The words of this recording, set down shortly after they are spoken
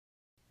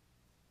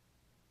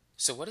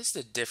So what is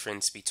the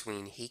difference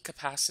between heat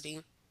capacity,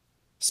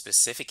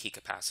 specific heat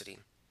capacity,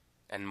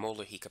 and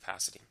molar heat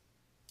capacity?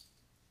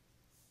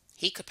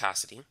 Heat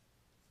capacity,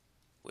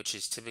 which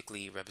is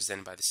typically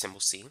represented by the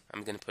symbol C,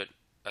 I'm going to put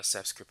a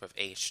subscript of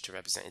H to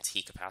represent its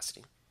heat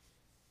capacity.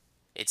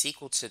 It's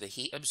equal to the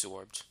heat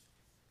absorbed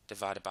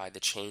divided by the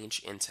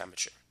change in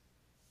temperature.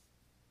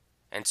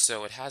 And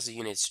so it has the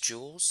units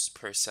joules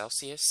per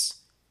Celsius.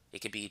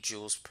 It could be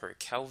joules per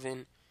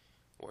Kelvin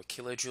or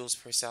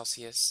kilojoules per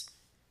Celsius,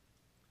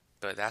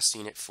 but that's the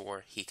unit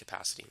for heat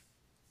capacity.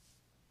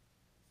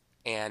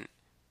 And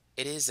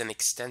it is an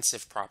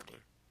extensive property.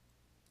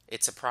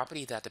 It's a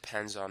property that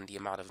depends on the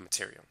amount of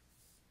material.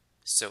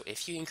 So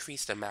if you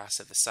increase the mass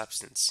of the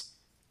substance,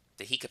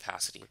 the heat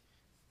capacity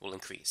will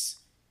increase.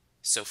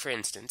 So for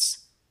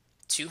instance,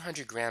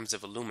 200 grams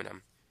of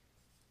aluminum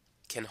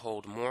can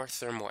hold more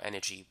thermal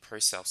energy per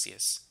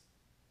Celsius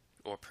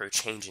or per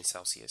change in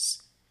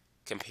Celsius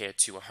compared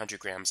to 100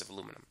 grams of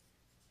aluminum.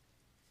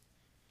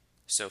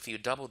 So if you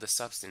double the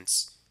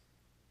substance,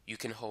 you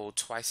can hold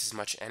twice as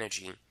much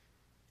energy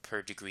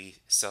per degree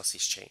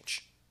Celsius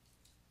change.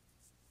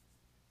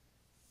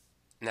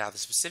 Now the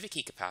specific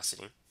heat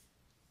capacity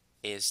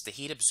is the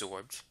heat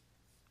absorbed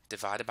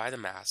divided by the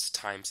mass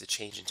times the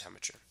change in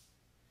temperature.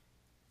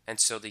 And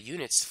so the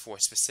units for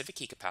specific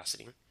heat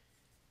capacity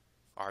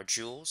are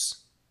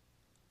joules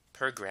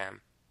per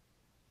gram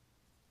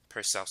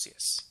per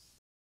Celsius.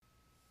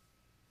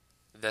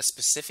 The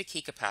specific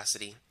heat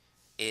capacity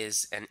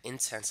is an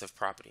intensive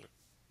property.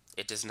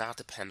 It does not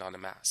depend on the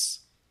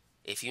mass.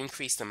 If you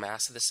increase the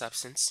mass of the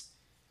substance,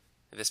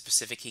 the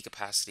specific heat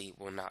capacity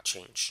will not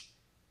change.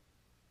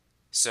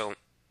 So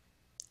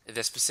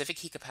the specific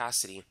heat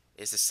capacity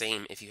is the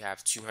same if you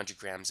have 200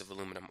 grams of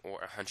aluminum or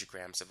 100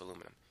 grams of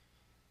aluminum.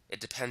 It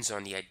depends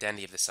on the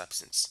identity of the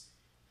substance.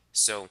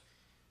 So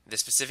the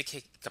specific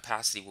heat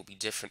capacity will be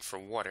different for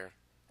water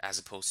as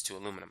opposed to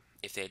aluminum.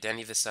 If the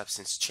identity of the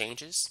substance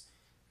changes,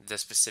 the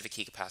specific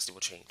heat capacity will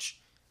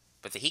change.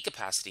 But the heat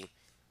capacity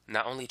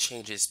not only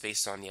changes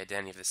based on the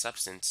identity of the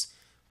substance,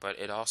 but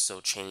it also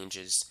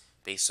changes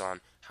based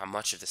on how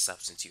much of the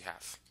substance you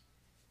have.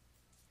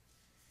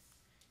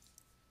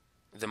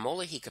 The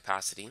molar heat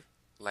capacity,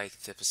 like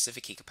the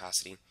specific heat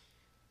capacity,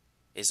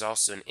 is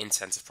also an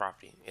intensive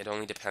property. It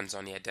only depends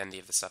on the identity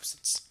of the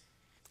substance.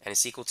 And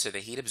it's equal to the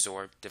heat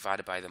absorbed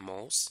divided by the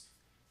moles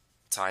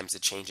times the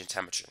change in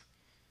temperature.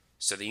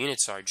 So the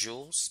units are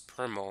joules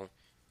per mole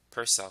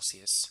per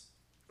Celsius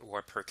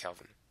or per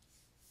Kelvin.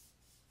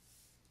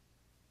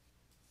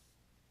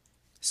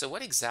 So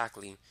what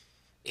exactly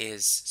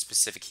is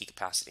specific heat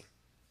capacity?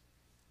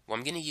 Well,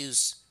 I'm going to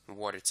use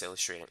water to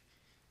illustrate it.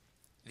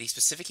 The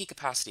specific heat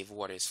capacity of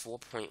water is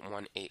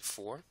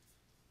 4.184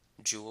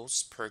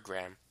 joules per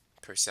gram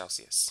per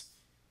Celsius.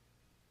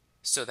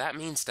 So that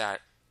means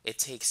that it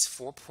takes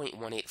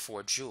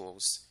 4.184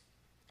 joules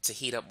to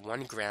heat up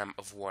 1 gram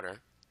of water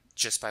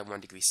just by 1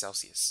 degree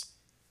Celsius.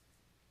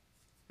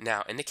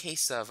 Now, in the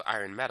case of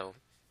iron metal,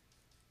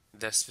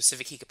 the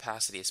specific heat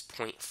capacity is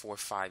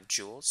 0.45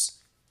 joules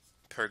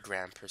per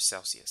gram per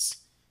Celsius.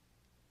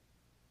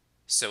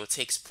 So it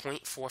takes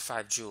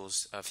 0.45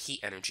 joules of heat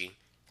energy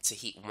to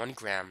heat 1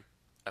 gram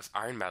of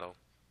iron metal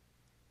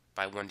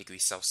by 1 degree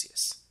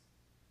Celsius.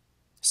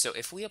 So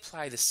if we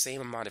apply the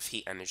same amount of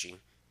heat energy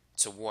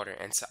to water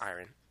and to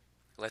iron,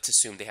 let's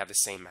assume they have the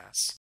same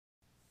mass.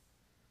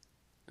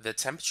 The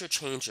temperature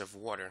change of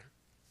water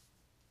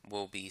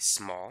will be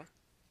small,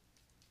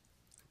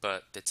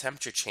 but the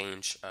temperature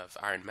change of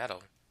iron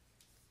metal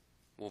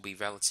will be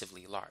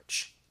relatively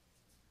large.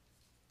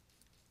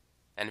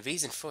 And the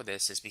reason for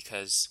this is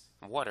because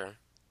water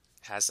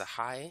has a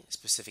high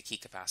specific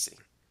heat capacity,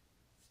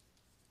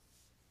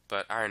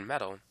 but iron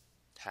metal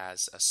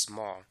has a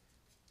small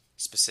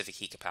specific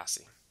heat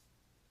capacity.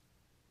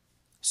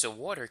 So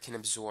water can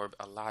absorb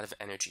a lot of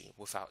energy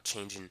without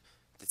changing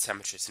the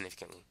temperature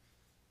significantly.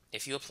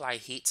 If you apply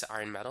heat to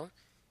iron metal,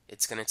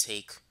 it's going to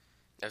take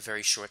a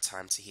very short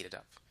time to heat it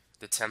up.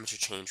 The temperature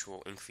change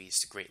will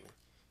increase greatly.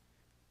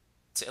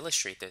 To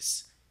illustrate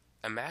this,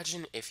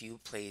 imagine if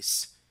you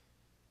place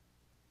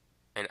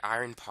an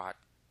iron pot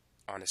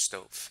on a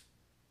stove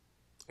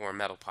or a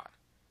metal pot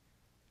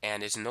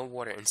and there's no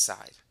water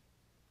inside.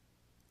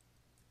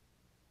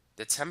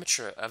 The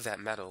temperature of that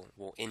metal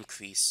will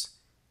increase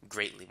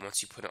greatly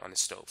once you put it on the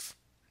stove.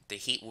 The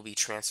heat will be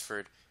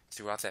transferred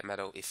throughout that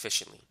metal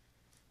efficiently.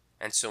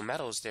 And so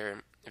metals,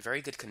 they're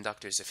very good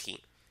conductors of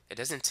heat. It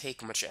doesn't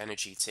take much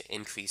energy to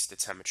increase the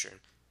temperature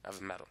of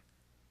a metal.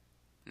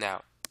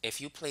 Now, if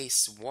you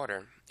place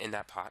water in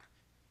that pot,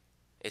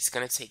 it's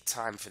going to take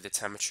time for the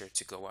temperature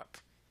to go up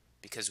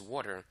because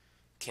water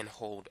can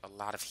hold a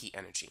lot of heat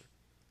energy.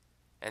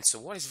 And so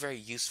water is very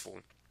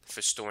useful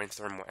for storing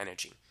thermal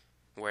energy,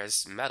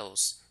 whereas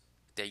metals,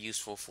 they're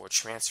useful for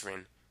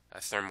transferring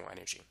thermal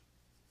energy.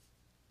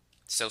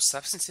 So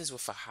substances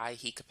with a high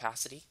heat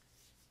capacity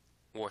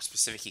or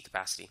specific heat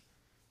capacity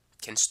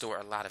can store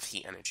a lot of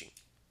heat energy.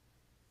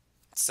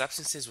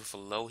 Substances with a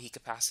low heat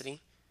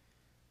capacity,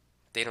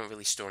 they don't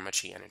really store much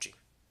heat energy.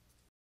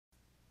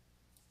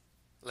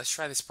 Let's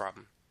try this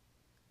problem.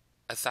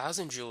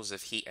 1,000 joules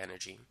of heat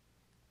energy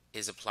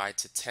is applied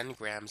to 10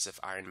 grams of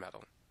iron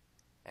metal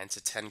and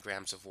to 10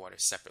 grams of water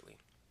separately.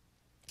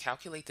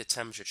 Calculate the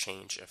temperature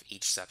change of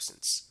each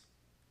substance.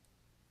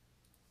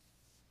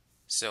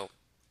 So,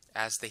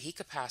 as the heat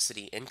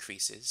capacity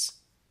increases,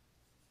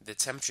 the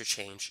temperature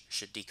change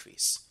should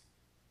decrease.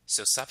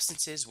 So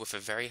substances with a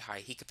very high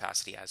heat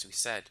capacity, as we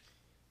said,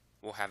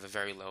 will have a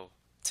very low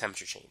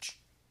temperature change.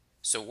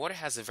 So water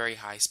has a very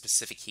high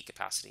specific heat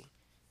capacity,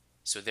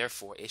 so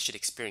therefore it should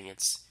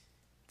experience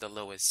the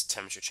lowest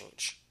temperature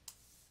change.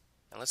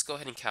 Now let's go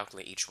ahead and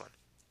calculate each one.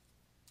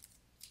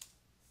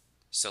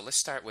 So let's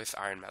start with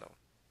iron metal.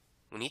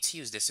 We need to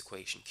use this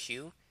equation.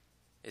 Q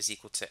is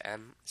equal to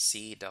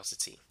mc delta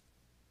T,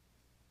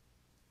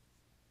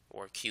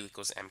 or Q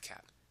equals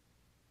mcat.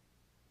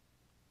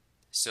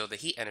 So the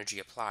heat energy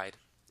applied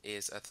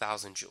is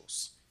 1,000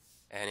 joules,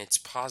 and it's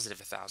positive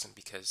 1,000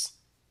 because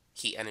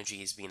heat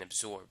energy is being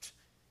absorbed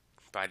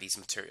by these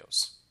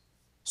materials.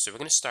 So we're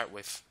going to start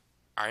with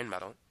iron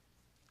metal.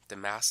 The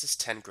mass is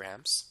 10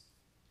 grams.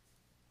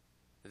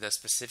 The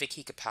specific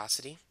heat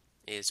capacity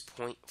is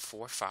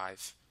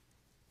 0.45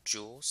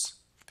 joules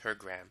per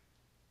gram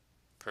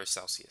per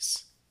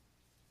Celsius.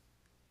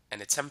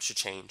 And the temperature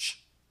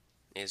change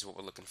is what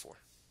we're looking for.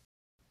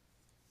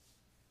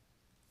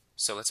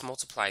 So let's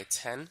multiply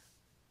 10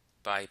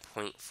 by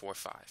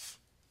 0.45.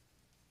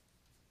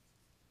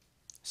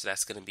 So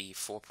that's going to be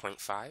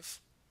 4.5.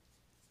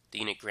 The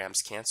unit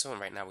grams cancel, and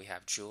right now we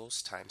have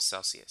joules times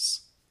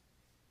Celsius.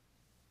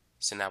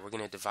 So now we're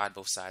going to divide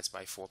both sides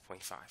by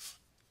 4.5.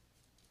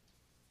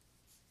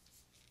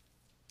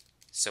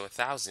 So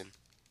 1,000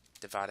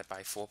 divided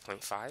by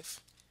 4.5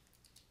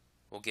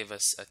 will give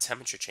us a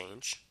temperature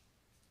change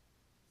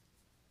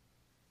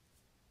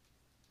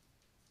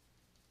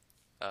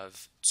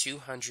of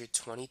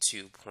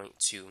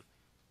 222.2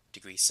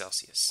 degrees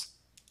Celsius.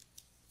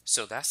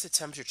 So that's the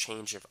temperature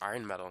change of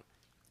iron metal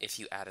if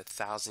you add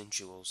 1,000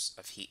 joules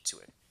of heat to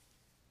it.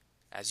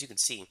 As you can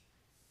see,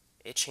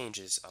 it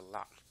changes a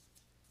lot.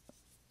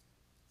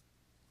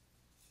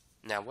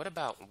 Now what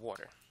about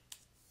water?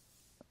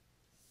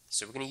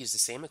 So we're going to use the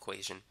same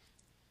equation,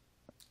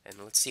 and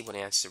let's see what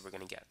answer we're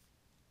going to get.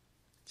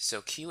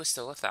 So Q is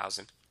still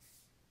 1,000.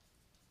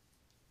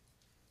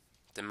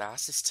 The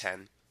mass is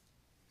 10.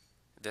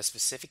 The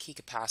specific heat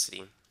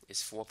capacity is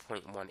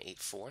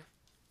 4.184.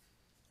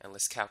 And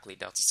let's calculate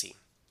delta T.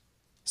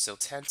 So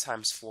 10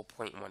 times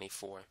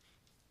 4.184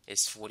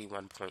 is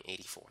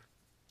 41.84.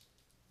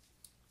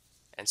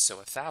 And so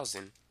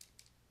 1,000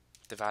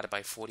 divided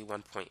by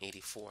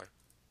 41.84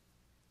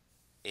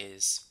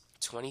 is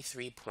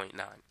 23.9.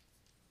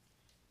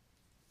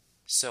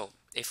 So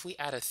if we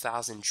add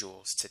 1,000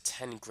 joules to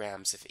 10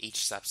 grams of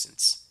each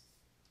substance,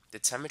 the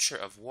temperature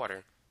of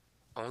water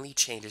only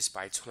changes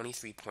by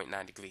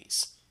 23.9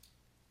 degrees,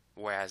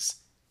 whereas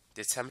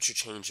the temperature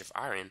change of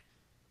iron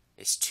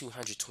is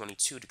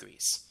 222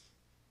 degrees,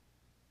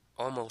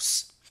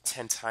 almost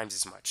 10 times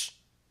as much,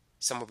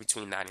 somewhere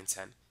between 9 and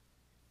 10.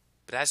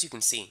 But as you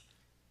can see,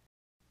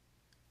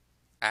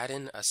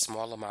 adding a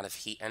small amount of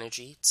heat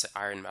energy to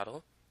iron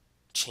metal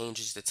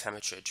changes the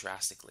temperature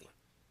drastically,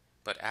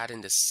 but adding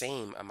the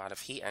same amount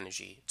of heat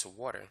energy to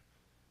water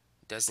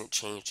doesn't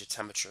change the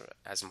temperature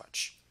as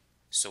much.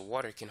 So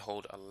water can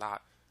hold a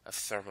lot of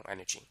thermal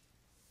energy.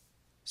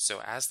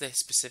 So as the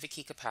specific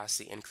heat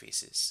capacity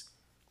increases,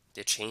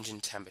 the change in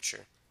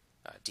temperature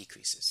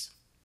decreases.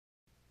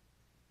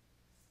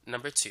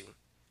 Number 2,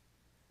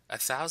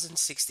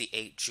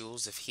 1,068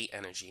 joules of heat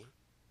energy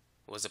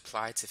was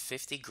applied to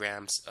 50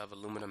 grams of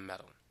aluminum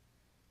metal.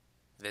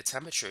 The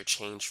temperature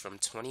changed from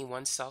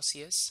 21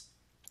 Celsius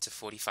to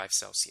 45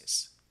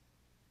 Celsius.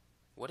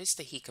 What is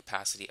the heat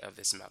capacity of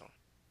this metal?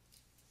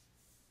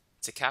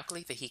 To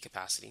calculate the heat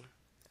capacity,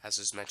 as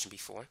was mentioned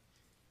before,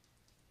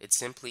 it's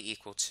simply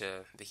equal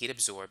to the heat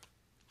absorbed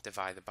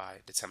divided by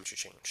the temperature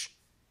change.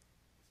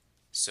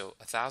 So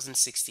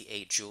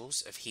 1,068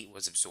 joules of heat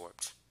was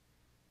absorbed.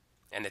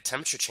 And the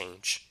temperature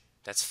change,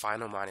 that's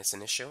final minus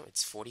initial,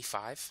 it's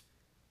 45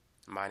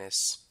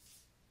 minus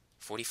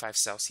 45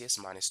 Celsius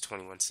minus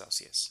 21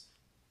 Celsius.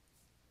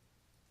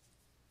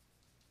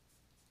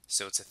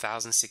 So it's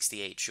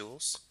 1,068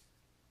 joules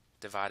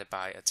divided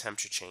by a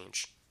temperature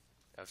change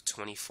of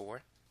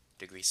 24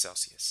 degrees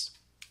Celsius.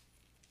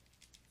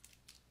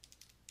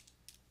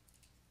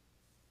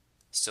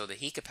 So the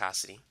heat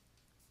capacity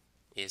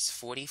is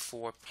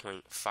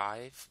 44.5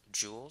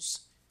 joules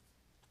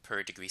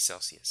per degree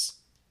Celsius.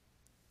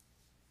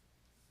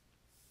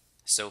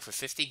 So for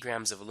 50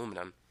 grams of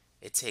aluminum,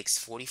 it takes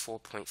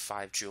 44.5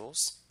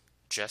 joules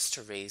just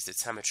to raise the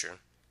temperature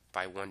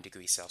by 1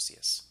 degree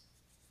Celsius.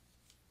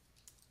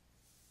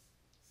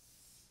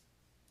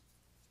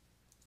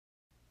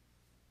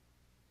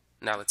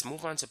 Now let's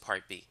move on to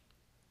part B.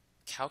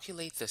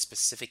 Calculate the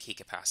specific heat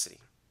capacity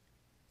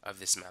of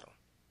this metal.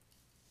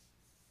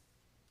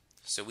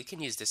 So we can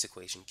use this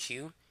equation.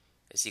 Q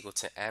is equal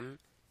to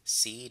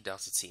mc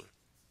delta T.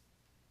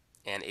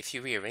 And if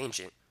you rearrange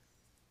it,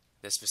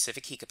 the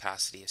specific heat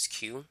capacity is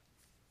Q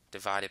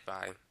divided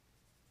by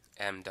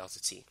m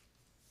delta T.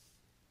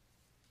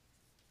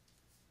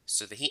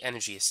 So the heat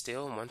energy is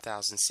still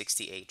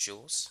 1068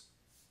 joules.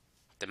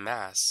 The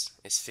mass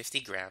is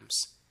 50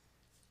 grams.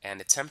 And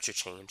the temperature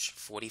change,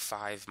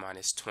 45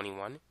 minus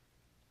 21,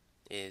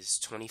 is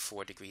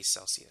 24 degrees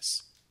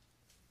Celsius.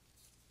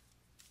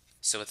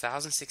 So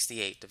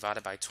 1068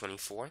 divided by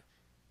 24,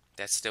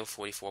 that's still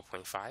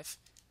 44.5.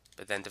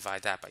 But then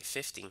divide that by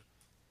 50.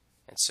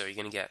 And so you're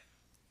going to get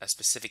a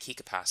specific heat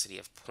capacity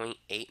of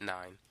 0.89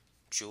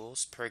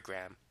 joules per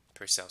gram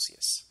per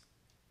Celsius.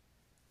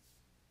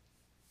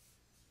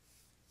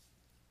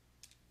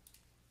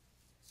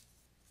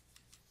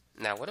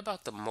 Now, what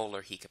about the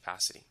molar heat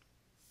capacity?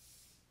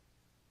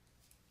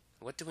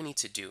 What do we need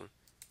to do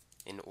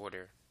in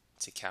order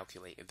to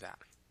calculate that?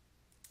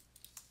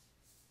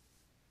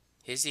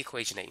 Here's the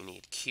equation that you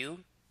need. Q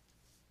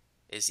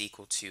is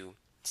equal to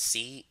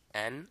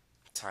Cn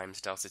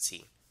times delta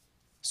T.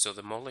 So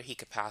the molar heat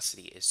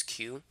capacity is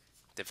Q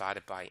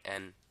divided by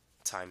N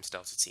times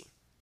delta T.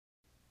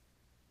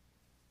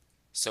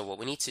 So what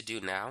we need to do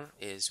now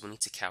is we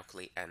need to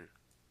calculate N.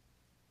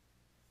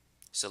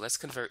 So let's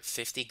convert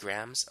 50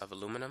 grams of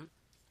aluminum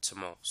to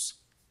moles.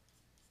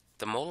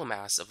 The molar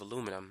mass of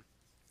aluminum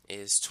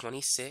is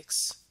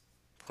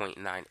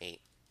 26.98.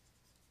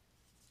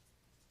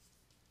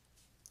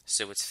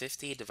 So it's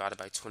 50 divided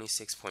by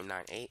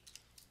 26.98,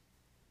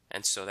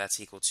 and so that's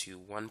equal to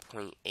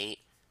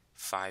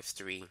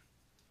 1.853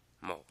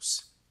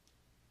 moles.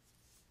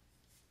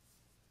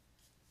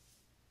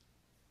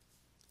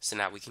 So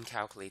now we can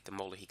calculate the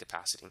molar heat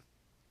capacity.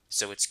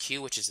 So it's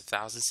Q, which is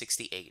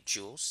 1068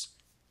 joules,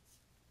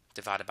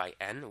 divided by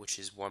N, which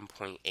is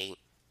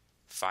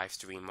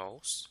 1.853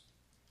 moles,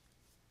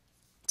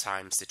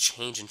 times the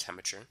change in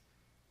temperature,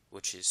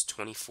 which is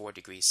 24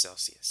 degrees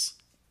Celsius.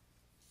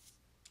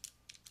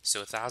 So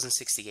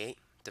 1068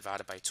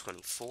 divided by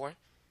 24,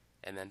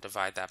 and then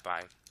divide that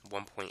by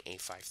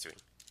 1.853.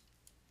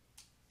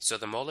 So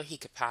the molar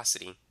heat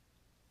capacity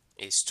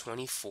is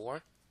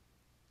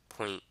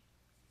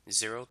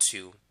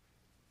 24.02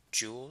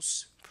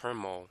 joules per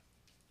mole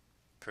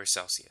per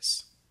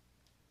Celsius.